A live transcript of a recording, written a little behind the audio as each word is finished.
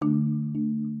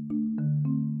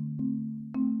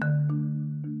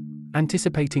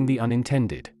Anticipating the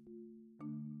unintended.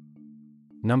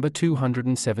 Number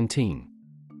 217.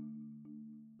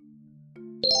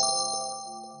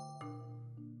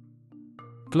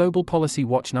 Global Policy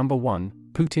Watch Number 1,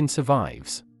 Putin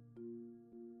survives.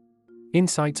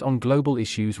 Insights on global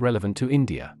issues relevant to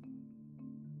India.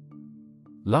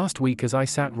 Last week, as I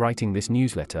sat writing this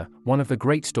newsletter, one of the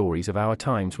great stories of our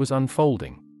times was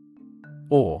unfolding.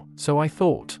 Or, so I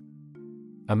thought.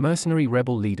 A mercenary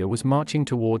rebel leader was marching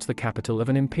towards the capital of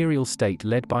an imperial state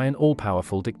led by an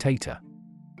all-powerful dictator.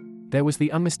 There was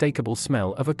the unmistakable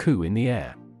smell of a coup in the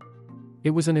air.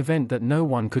 It was an event that no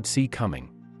one could see coming.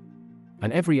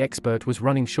 And every expert was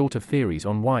running short of theories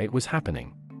on why it was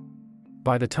happening.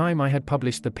 By the time I had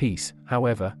published the piece,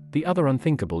 however, the other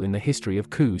unthinkable in the history of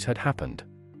coups had happened.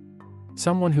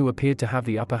 Someone who appeared to have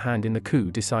the upper hand in the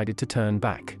coup decided to turn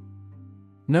back.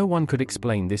 No one could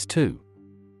explain this too.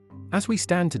 As we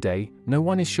stand today, no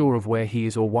one is sure of where he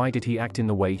is or why did he act in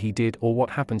the way he did or what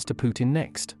happens to Putin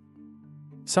next.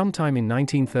 Sometime in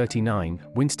 1939,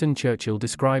 Winston Churchill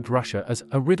described Russia as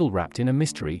a riddle wrapped in a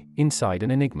mystery, inside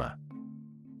an enigma.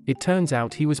 It turns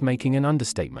out he was making an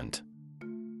understatement.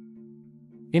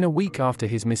 In a week after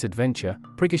his misadventure,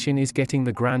 Prigozhin is getting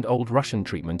the grand old Russian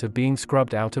treatment of being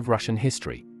scrubbed out of Russian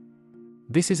history.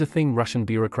 This is a thing Russian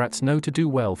bureaucrats know to do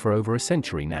well for over a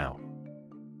century now.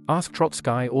 Ask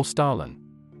Trotsky or Stalin.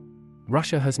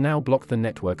 Russia has now blocked the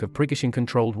network of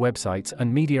Prigozhin-controlled websites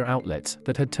and media outlets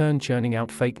that had turned churning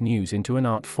out fake news into an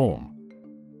art form.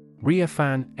 RIA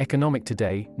Fan, Economic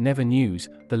Today, Never News,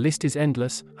 the list is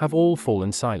endless, have all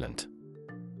fallen silent.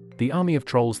 The army of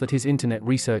trolls that his Internet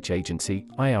Research Agency,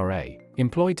 IRA,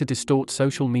 employed to distort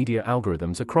social media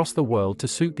algorithms across the world to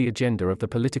suit the agenda of the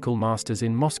political masters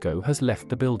in Moscow has left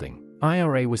the building.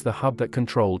 IRA was the hub that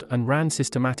controlled and ran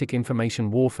systematic information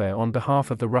warfare on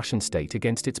behalf of the Russian state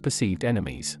against its perceived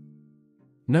enemies.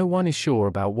 No one is sure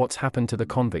about what's happened to the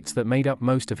convicts that made up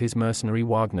most of his mercenary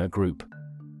Wagner group.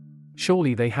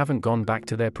 Surely they haven't gone back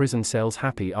to their prison cells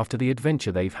happy after the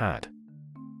adventure they've had.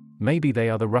 Maybe they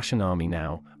are the Russian army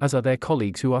now, as are their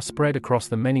colleagues who are spread across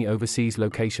the many overseas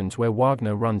locations where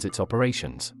Wagner runs its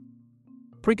operations.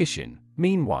 Prigozhin,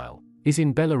 meanwhile, is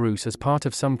in Belarus as part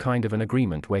of some kind of an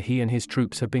agreement where he and his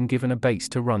troops have been given a base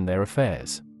to run their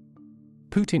affairs.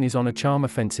 Putin is on a charm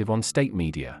offensive on state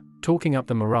media, talking up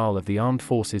the morale of the armed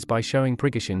forces by showing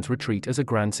Prigozhin's retreat as a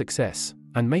grand success,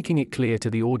 and making it clear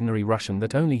to the ordinary Russian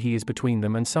that only he is between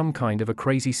them and some kind of a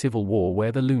crazy civil war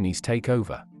where the loonies take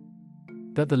over.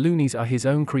 That the loonies are his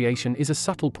own creation is a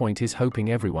subtle point he's hoping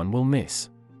everyone will miss.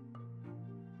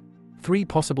 3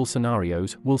 possible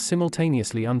scenarios will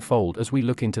simultaneously unfold as we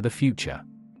look into the future.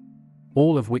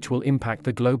 All of which will impact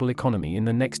the global economy in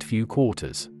the next few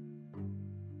quarters.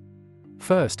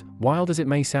 First, wild as it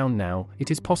may sound now,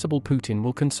 it is possible Putin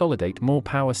will consolidate more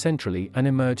power centrally and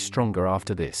emerge stronger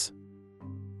after this.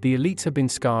 The elites have been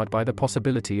scarred by the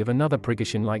possibility of another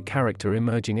Prigozhin-like character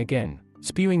emerging again,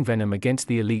 spewing venom against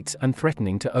the elites and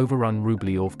threatening to overrun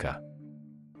Rubliovka.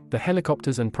 The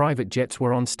helicopters and private jets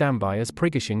were on standby as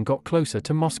Prigozhin got closer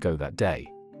to Moscow that day.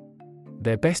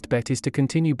 Their best bet is to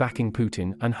continue backing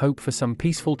Putin and hope for some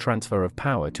peaceful transfer of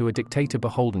power to a dictator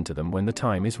beholden to them when the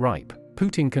time is ripe.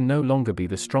 Putin can no longer be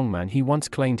the strongman he once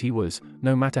claimed he was,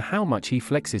 no matter how much he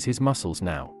flexes his muscles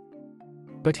now.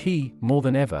 But he, more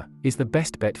than ever, is the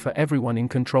best bet for everyone in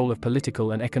control of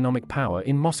political and economic power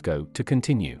in Moscow to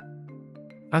continue.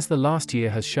 As the last year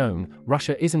has shown,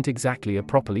 Russia isn't exactly a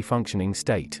properly functioning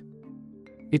state.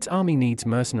 Its army needs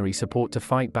mercenary support to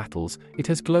fight battles, it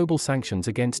has global sanctions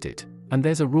against it, and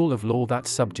there's a rule of law that's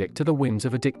subject to the whims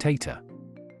of a dictator.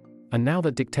 And now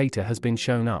that dictator has been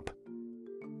shown up.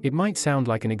 It might sound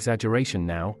like an exaggeration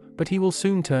now, but he will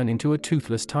soon turn into a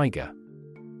toothless tiger.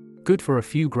 Good for a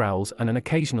few growls and an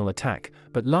occasional attack,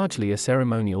 but largely a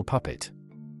ceremonial puppet.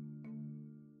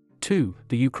 2.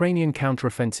 The Ukrainian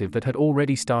counteroffensive that had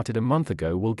already started a month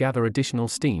ago will gather additional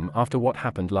steam after what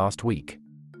happened last week.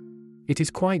 It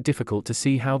is quite difficult to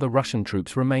see how the Russian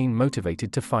troops remain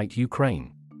motivated to fight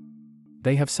Ukraine.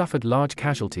 They have suffered large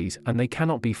casualties and they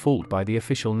cannot be fooled by the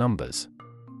official numbers.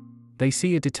 They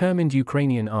see a determined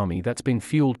Ukrainian army that's been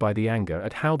fueled by the anger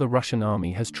at how the Russian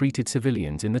army has treated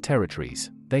civilians in the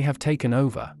territories they have taken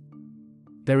over.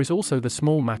 There is also the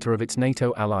small matter of its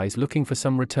NATO allies looking for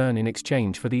some return in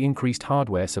exchange for the increased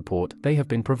hardware support they have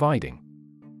been providing.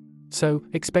 So,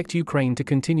 expect Ukraine to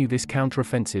continue this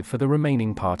counteroffensive for the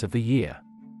remaining part of the year.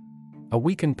 A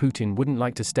weakened Putin wouldn't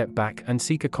like to step back and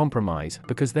seek a compromise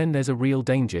because then there's a real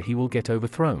danger he will get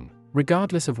overthrown,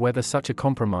 regardless of whether such a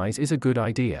compromise is a good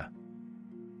idea.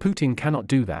 Putin cannot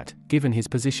do that, given his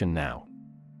position now.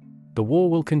 The war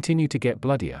will continue to get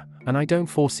bloodier, and I don't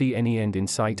foresee any end in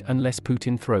sight unless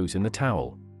Putin throws in the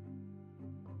towel.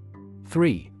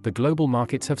 3. The global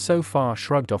markets have so far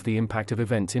shrugged off the impact of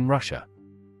events in Russia.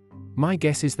 My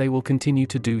guess is they will continue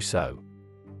to do so.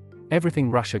 Everything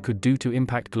Russia could do to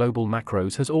impact global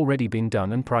macros has already been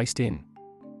done and priced in.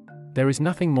 There is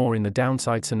nothing more in the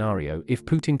downside scenario if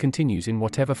Putin continues in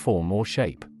whatever form or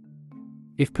shape.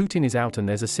 If Putin is out and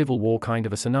there's a civil war kind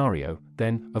of a scenario,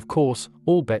 then, of course,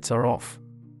 all bets are off.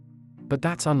 But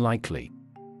that's unlikely.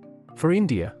 For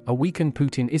India, a weakened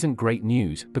Putin isn't great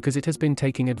news because it has been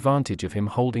taking advantage of him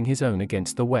holding his own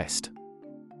against the West.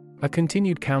 A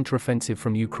continued counteroffensive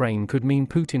from Ukraine could mean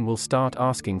Putin will start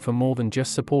asking for more than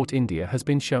just support India has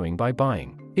been showing by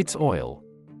buying its oil.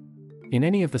 In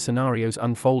any of the scenarios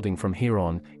unfolding from here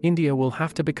on, India will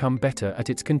have to become better at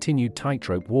its continued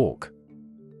tightrope walk.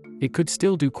 It could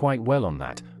still do quite well on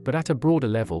that, but at a broader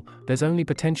level, there's only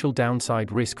potential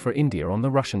downside risk for India on the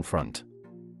Russian front.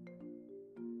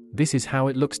 This is how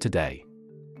it looks today.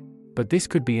 But this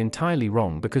could be entirely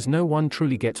wrong because no one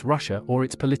truly gets Russia or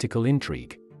its political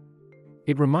intrigue.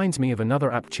 It reminds me of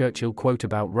another apt Churchill quote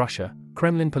about Russia: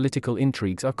 Kremlin political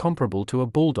intrigues are comparable to a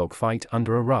bulldog fight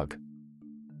under a rug.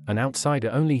 An outsider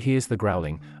only hears the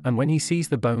growling, and when he sees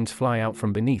the bones fly out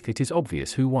from beneath it is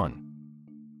obvious who won.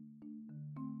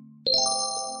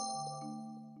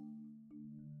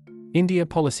 India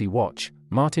Policy Watch,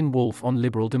 Martin Wolf on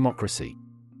liberal democracy.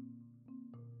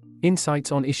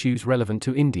 Insights on issues relevant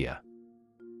to India.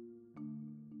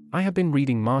 I have been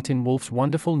reading Martin Wolf's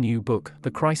wonderful new book, The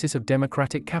Crisis of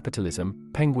Democratic Capitalism,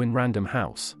 Penguin Random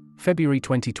House, February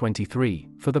 2023,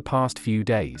 for the past few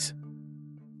days.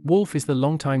 Wolf is the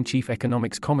longtime chief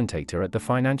economics commentator at the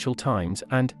Financial Times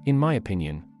and, in my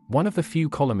opinion, one of the few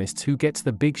columnists who gets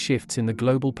the big shifts in the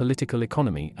global political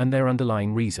economy and their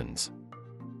underlying reasons.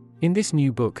 In this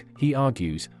new book, he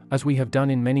argues, as we have done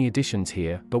in many editions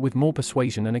here but with more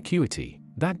persuasion and acuity,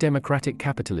 that democratic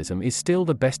capitalism is still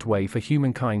the best way for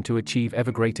humankind to achieve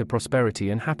ever greater prosperity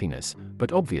and happiness,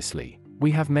 but obviously, we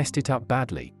have messed it up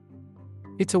badly.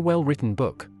 It's a well-written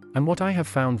book, and what I have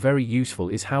found very useful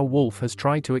is how Wolf has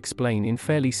tried to explain in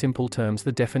fairly simple terms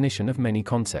the definition of many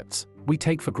concepts we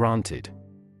take for granted.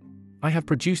 I have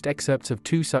produced excerpts of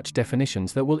 2 such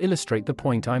definitions that will illustrate the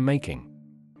point I'm making.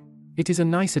 It is a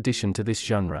nice addition to this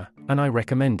genre, and I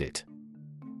recommend it.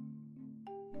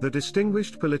 The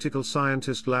distinguished political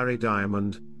scientist Larry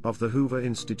Diamond, of the Hoover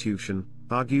Institution,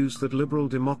 argues that liberal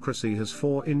democracy has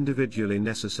 4 individually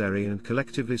necessary and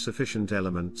collectively sufficient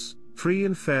elements: free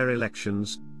and fair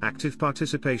elections, active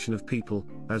participation of people,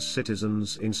 as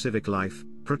citizens in civic life,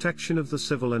 protection of the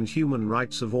civil and human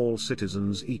rights of all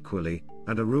citizens equally,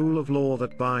 and a rule of law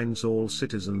that binds all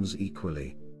citizens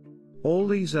equally. All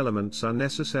these elements are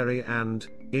necessary and,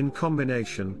 in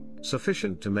combination,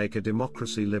 sufficient to make a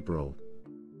democracy liberal.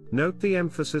 Note the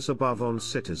emphasis above on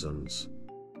citizens.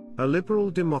 A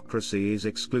liberal democracy is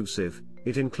exclusive,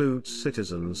 it includes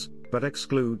citizens, but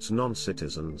excludes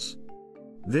non-citizens.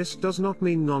 This does not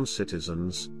mean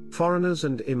non-citizens, foreigners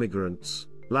and immigrants,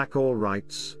 lack all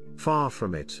rights, far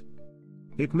from it.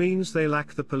 It means they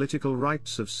lack the political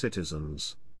rights of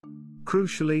citizens.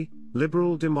 Crucially,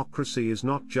 liberal democracy is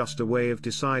not just a way of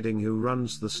deciding who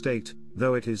runs the state,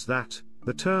 though it is that.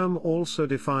 The term also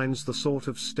defines the sort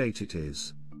of state it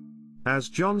is. As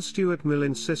John Stuart Mill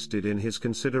insisted in his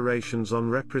Considerations on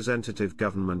Representative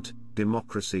Government,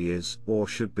 democracy is, or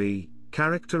should be,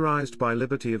 characterized by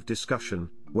liberty of discussion,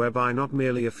 whereby not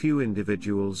merely a few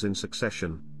individuals in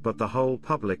succession, but the whole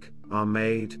public, are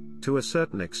made, to a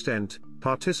certain extent,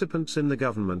 participants in the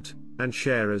government, and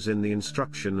sharers in the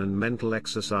instruction and mental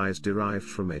exercise derived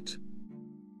from it.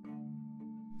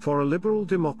 For a liberal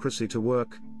democracy to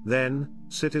work, then,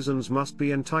 citizens must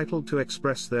be entitled to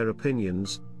express their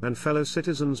opinions, and fellow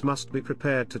citizens must be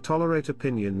prepared to tolerate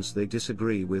opinions they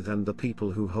disagree with and the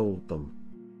people who hold them.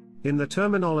 In the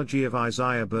terminology of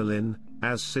Isaiah Berlin,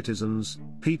 as citizens,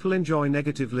 people enjoy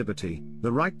negative liberty,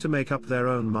 the right to make up their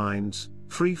own minds,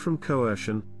 free from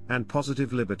coercion, and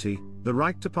positive liberty, the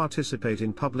right to participate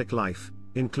in public life,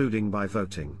 including by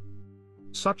voting.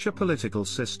 Such a political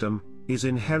system is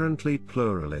inherently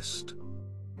pluralist.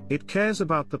 It cares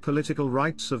about the political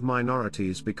rights of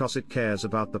minorities because it cares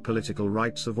about the political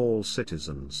rights of all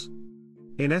citizens.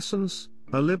 In essence,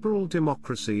 a liberal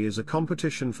democracy is a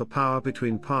competition for power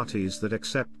between parties that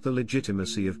accept the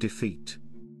legitimacy of defeat.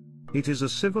 It is a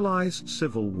civilized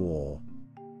civil war.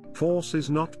 Force is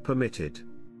not permitted.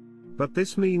 But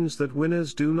this means that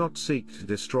winners do not seek to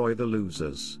destroy the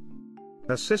losers.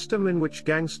 A system in which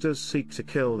gangsters seek to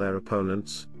kill their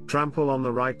opponents, trample on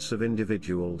the rights of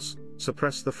individuals,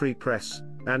 suppress the free press,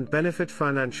 and benefit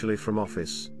financially from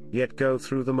office, yet go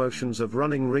through the motions of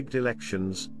running rigged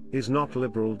elections, is not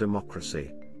liberal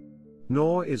democracy.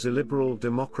 Nor is illiberal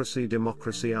democracy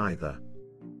democracy either.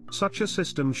 Such a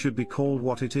system should be called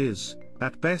what it is,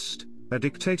 at best, a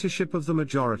dictatorship of the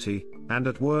majority, and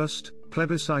at worst,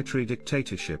 plebiscitary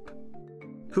dictatorship.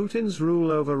 Putin's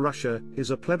rule over Russia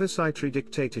is a plebiscitary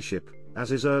dictatorship,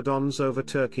 as is Erdogan's over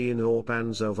Turkey and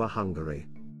Orban's over Hungary.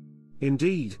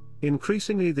 Indeed,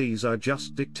 increasingly these are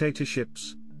just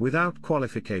dictatorships, without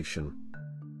qualification.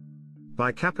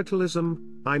 By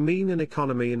capitalism, I mean an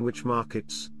economy in which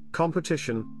markets,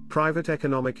 competition, private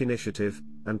economic initiative,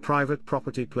 and private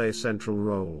property play central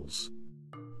roles.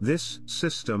 This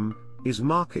system is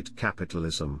market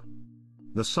capitalism.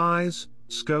 The size,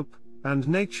 scope, and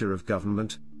nature of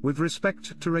government, with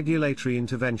respect to regulatory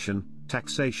intervention,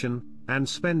 taxation, and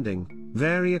spending,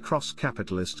 vary across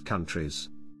capitalist countries.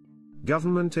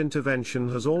 Government intervention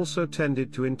has also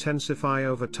tended to intensify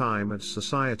over time as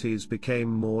societies became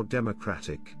more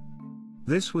democratic.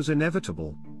 This was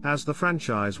inevitable, as the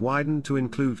franchise widened to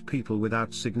include people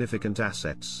without significant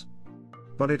assets.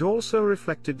 But it also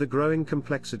reflected the growing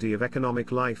complexity of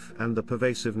economic life and the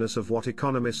pervasiveness of what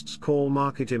economists call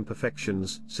market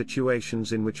imperfections,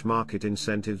 situations in which market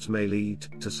incentives may lead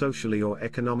to socially or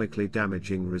economically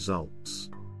damaging results.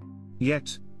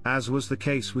 Yet, as was the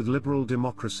case with liberal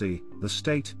democracy, the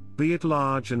state, be it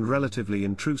large and relatively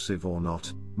intrusive or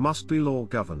not, must be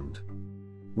law-governed.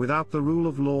 Without the rule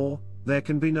of law, there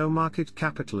can be no market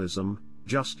capitalism,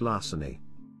 just larceny.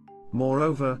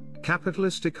 Moreover,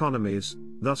 capitalist economies,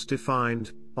 thus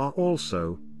defined, are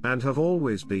also, and have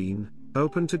always been,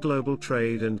 open to global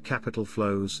trade and capital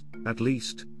flows, at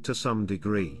least, to some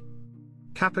degree.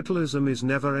 Capitalism is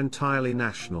never entirely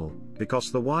national,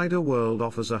 because the wider world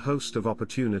offers a host of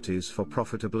opportunities for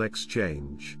profitable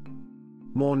exchange.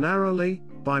 More narrowly,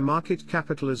 by market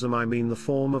capitalism I mean the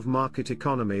form of market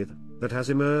economy that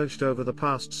has emerged over the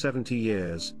past 70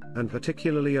 years, and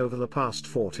particularly over the past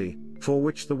 40, for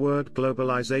which the word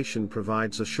globalization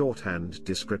provides a shorthand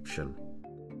description.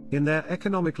 In their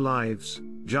economic lives,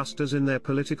 just as in their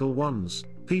political ones,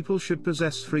 people should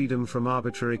possess freedom from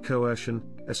arbitrary coercion,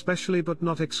 especially but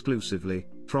not exclusively,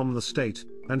 from the state,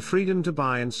 and freedom to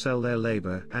buy and sell their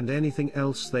labor and anything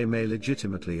else they may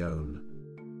legitimately own.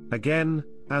 Again,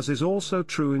 as is also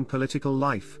true in political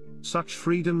life, such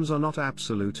freedoms are not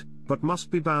absolute, but must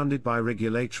be bounded by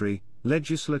regulatory,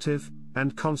 legislative,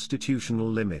 and constitutional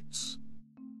limits.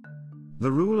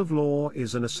 The rule of law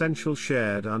is an essential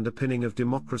shared underpinning of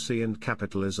democracy and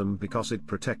capitalism because it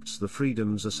protects the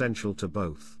freedoms essential to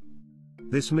both.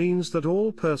 This means that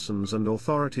all persons and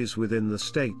authorities within the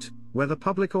state, whether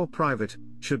public or private,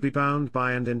 should be bound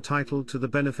by and entitled to the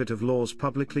benefit of laws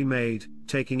publicly made,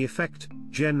 taking effect,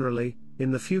 generally,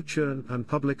 in the future and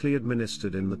publicly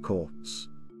administered in the courts.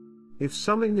 If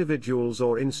some individuals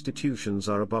or institutions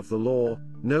are above the law,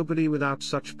 nobody without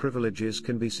such privileges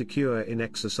can be secure in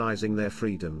exercising their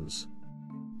freedoms.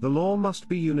 The law must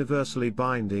be universally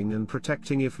binding and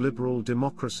protecting if liberal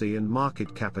democracy and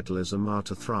market capitalism are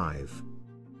to thrive.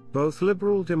 Both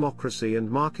liberal democracy and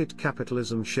market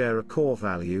capitalism share a core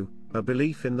value, a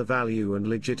belief in the value and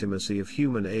legitimacy of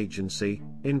human agency,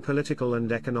 in political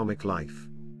and economic life.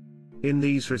 In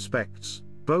these respects,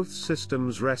 both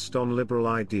systems rest on liberal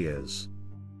ideas.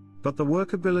 But the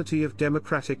workability of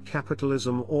democratic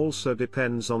capitalism also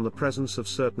depends on the presence of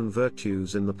certain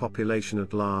virtues in the population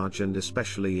at large and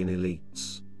especially in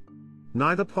elites.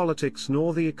 Neither politics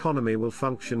nor the economy will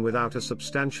function without a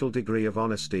substantial degree of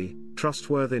honesty,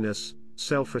 trustworthiness,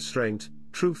 self-restraint,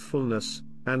 truthfulness,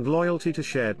 and loyalty to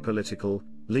shared political,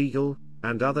 legal,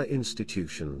 and other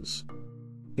institutions.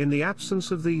 In the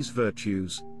absence of these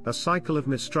virtues, a cycle of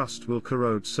mistrust will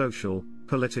corrode social,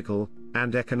 political,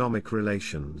 and economic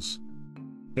relations.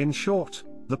 In short,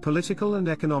 the political and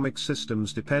economic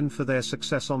systems depend for their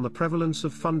success on the prevalence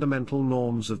of fundamental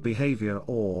norms of behavior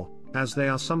or, as they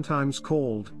are sometimes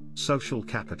called, social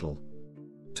capital.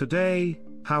 Today,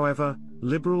 however,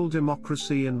 liberal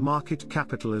democracy and market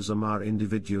capitalism are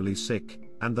individually sick,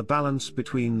 and the balance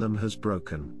between them has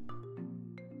broken.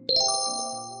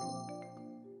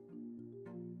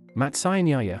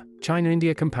 Matsuyama,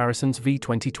 China-India Comparisons v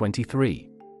 2023.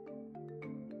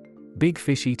 Big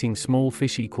fish eating small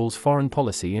fish equals foreign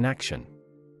policy in action.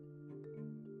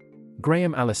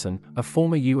 Graham Allison, a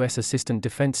former U.S. Assistant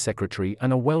Defense Secretary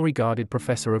and a well-regarded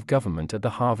professor of government at the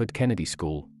Harvard Kennedy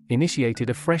School, initiated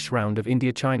a fresh round of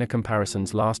India-China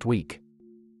comparisons last week.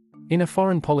 In a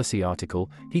foreign policy article,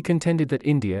 he contended that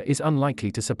India is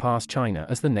unlikely to surpass China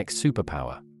as the next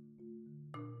superpower.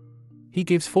 He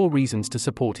gives 4 reasons to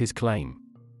support his claim.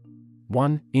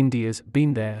 1. India's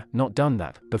been there, not done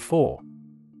that, before.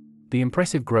 the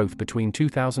impressive growth between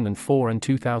 2004 and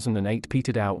 2008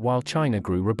 petered out while China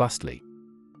grew robustly.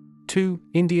 2.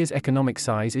 India's economic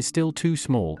size is still too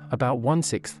small, about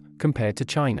 1/6, compared to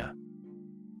China.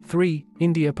 3.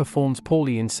 India performs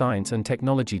poorly in science and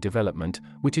technology development,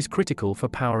 which is critical for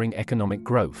powering economic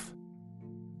growth.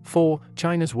 4.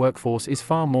 China's workforce is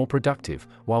far more productive,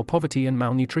 while poverty and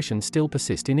malnutrition still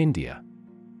persist in India.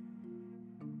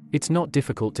 It's not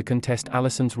difficult to contest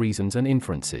Allison's reasons and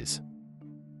inferences.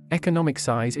 Economic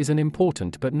size is an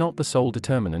important but not the sole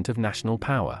determinant of national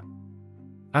power.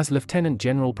 As Lieutenant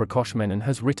General Prakash Menon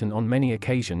has written on many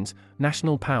occasions,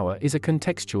 national power is a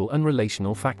contextual and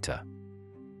relational factor.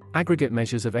 Aggregate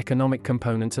measures of economic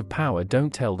components of power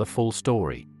don't tell the full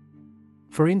story.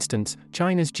 For instance,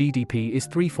 China's GDP is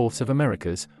 3/4 of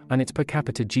America's, and its per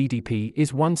capita GDP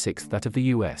is 1/6 that of the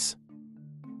US.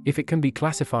 If it can be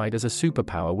classified as a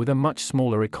superpower with a much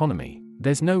smaller economy,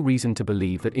 there's no reason to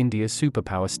believe that India's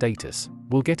superpower status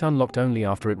will get unlocked only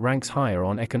after it ranks higher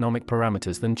on economic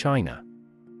parameters than China.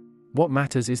 What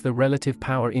matters is the relative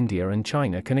power India and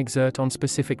China can exert on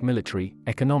specific military,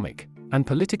 economic, and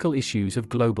political issues of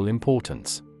global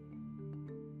importance.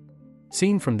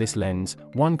 Seen from this lens,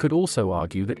 one could also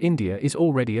argue that India is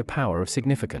already a power of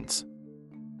significance.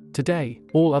 Today,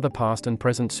 all other past and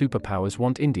present superpowers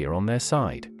want India on their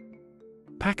side.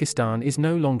 Pakistan is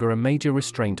no longer a major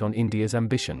restraint on India's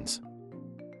ambitions.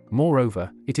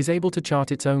 Moreover, it is able to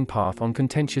chart its own path on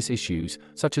contentious issues,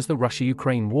 such as the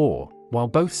Russia-Ukraine war, while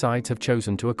both sides have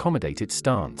chosen to accommodate its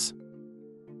stance.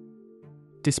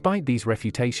 Despite these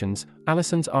refutations,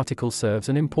 Allison's article serves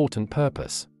an important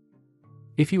purpose.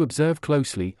 If you observe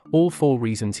closely, all 4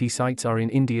 reasons he cites are in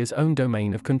India's own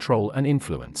domain of control and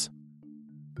influence.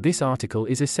 This article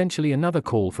is essentially another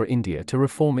call for India to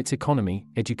reform its economy,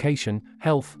 education,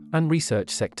 health, and research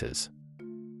sectors.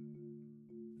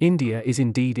 India is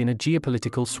indeed in a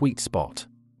geopolitical sweet spot.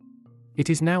 It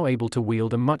is now able to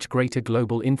wield a much greater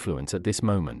global influence at this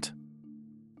moment.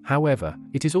 However,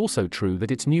 it is also true that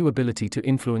its new ability to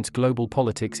influence global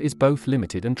politics is both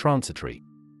limited and transitory.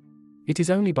 It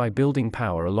is only by building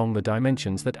power along the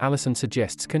dimensions that Allison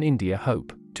suggests can India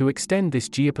hope to extend this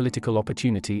geopolitical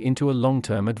opportunity into a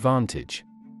long-term advantage.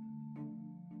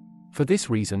 For this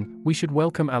reason, we should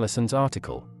welcome Allison's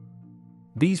article.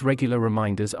 These regular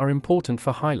reminders are important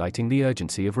for highlighting the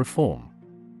urgency of reform.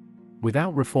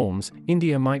 Without reforms,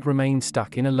 India might remain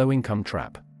stuck in a low-income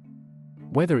trap.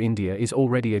 Whether India is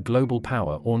already a global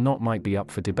power or not might be up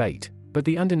for debate, but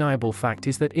the undeniable fact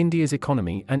is that India's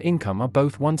economy and income are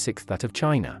both 1/6 that of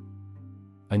China.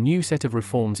 A new set of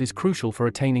reforms is crucial for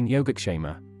attaining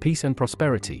Yogakshema, peace and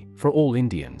prosperity, for all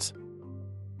Indians.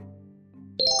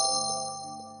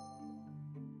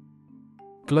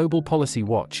 Global Policy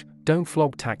Watch: Don't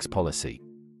Flog Tax Policy.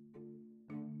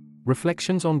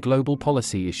 Reflections on global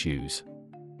policy issues.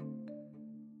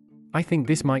 I think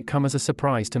this might come as a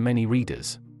surprise to many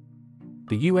readers.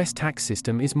 The US tax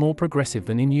system is more progressive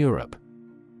than in Europe.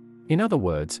 In other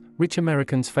words, rich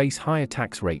Americans face higher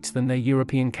tax rates than their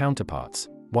European counterparts,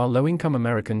 while low-income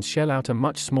Americans shell out a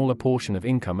much smaller portion of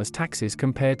income as taxes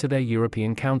compared to their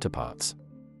European counterparts.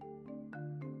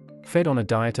 Fed on a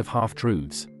diet of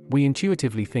half-truths, we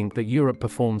intuitively think that Europe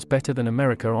performs better than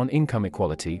America on income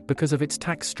equality because of its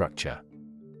tax structure.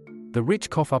 The rich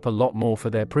cough up a lot more for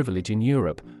their privilege in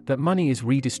Europe, that money is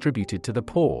redistributed to the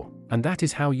poor, and that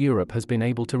is how Europe has been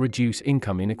able to reduce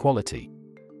income inequality.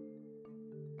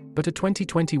 But a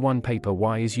 2021 paper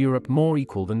 "Why is Europe More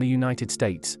Equal Than the United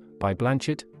States?" by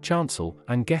Blanchett, Chancel,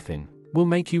 and Gethin, will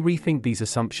make you rethink these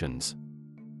assumptions.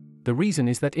 The reason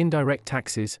is that indirect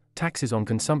taxes on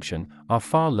consumption, are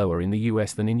far lower in the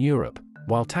US than in Europe,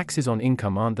 while taxes on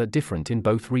income aren't that different in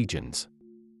both regions.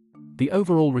 The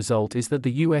overall result is that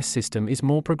the US system is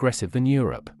more progressive than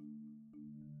Europe.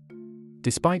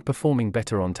 Despite performing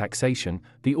better on taxation,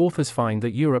 the authors find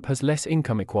that Europe has less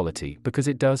income equality because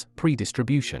it does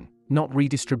pre-distribution, not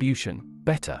redistribution,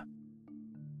 better.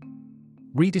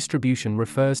 Redistribution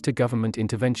refers to government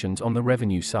interventions on the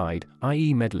revenue side,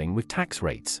 i.e. meddling with tax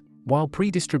rates, while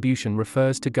pre-distribution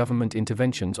refers to government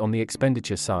interventions on the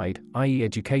expenditure side, i.e.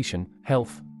 education,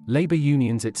 health, labor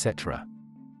unions, etc.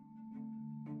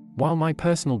 While my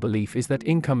personal belief is that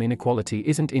income inequality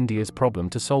isn't India's problem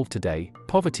to solve today,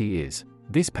 poverty is,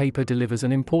 this paper delivers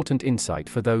an important insight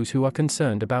for those who are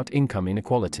concerned about income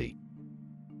inequality.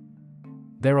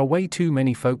 There are way too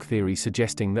many folk theories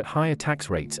suggesting that higher tax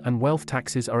rates and wealth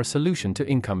taxes are a solution to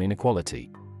income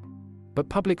inequality. But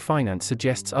public finance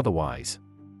suggests otherwise.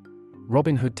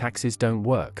 Robin Hood taxes don't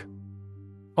work.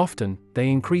 Often, they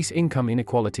increase income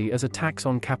inequality as a tax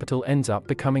on capital ends up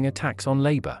becoming a tax on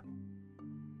labor.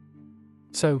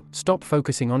 So, stop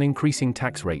focusing on increasing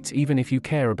tax rates even if you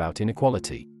care about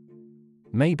inequality.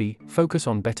 Maybe, focus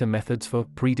on better methods for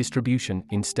redistribution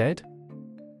instead?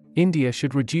 India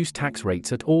should reduce tax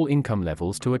rates at all income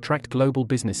levels to attract global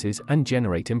businesses and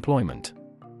generate employment.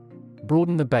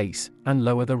 Broaden the base, and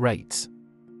lower the rates.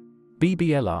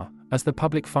 BBLR, as the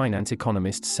public finance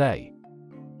economists say.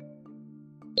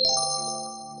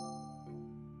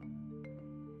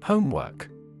 Homework.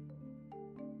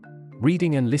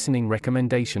 Reading and listening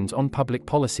recommendations on public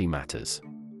policy matters.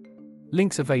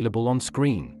 Links available on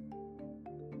screen.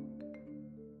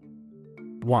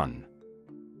 1.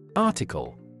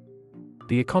 Article.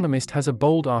 The Economist has a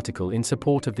bold article in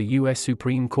support of the US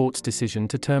Supreme Court's decision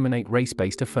to terminate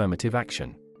race-based affirmative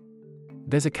action.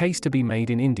 There's a case to be made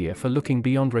in India for looking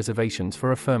beyond reservations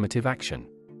for affirmative action.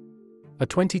 A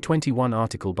 2021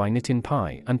 article by Nitin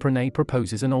Pai and Pranay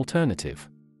proposes an alternative.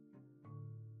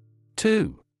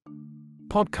 2.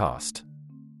 Podcast.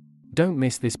 Don't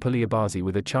miss this Puliyabaazi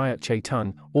with Achayat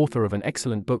Chaitan, author of an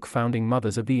excellent book Founding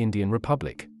Mothers of the Indian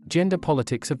Republic, Gender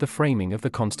Politics of the Framing of the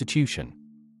Constitution.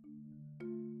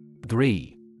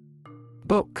 3.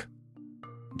 Book.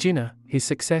 Jinnah, His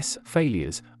Success,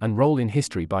 Failures, and Role in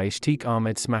History by Ishtiq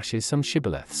Ahmed smashes some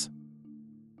shibboleths.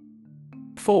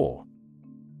 4.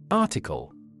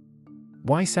 Article.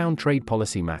 Why Sound Trade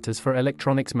Policy Matters for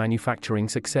Electronics Manufacturing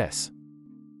Success.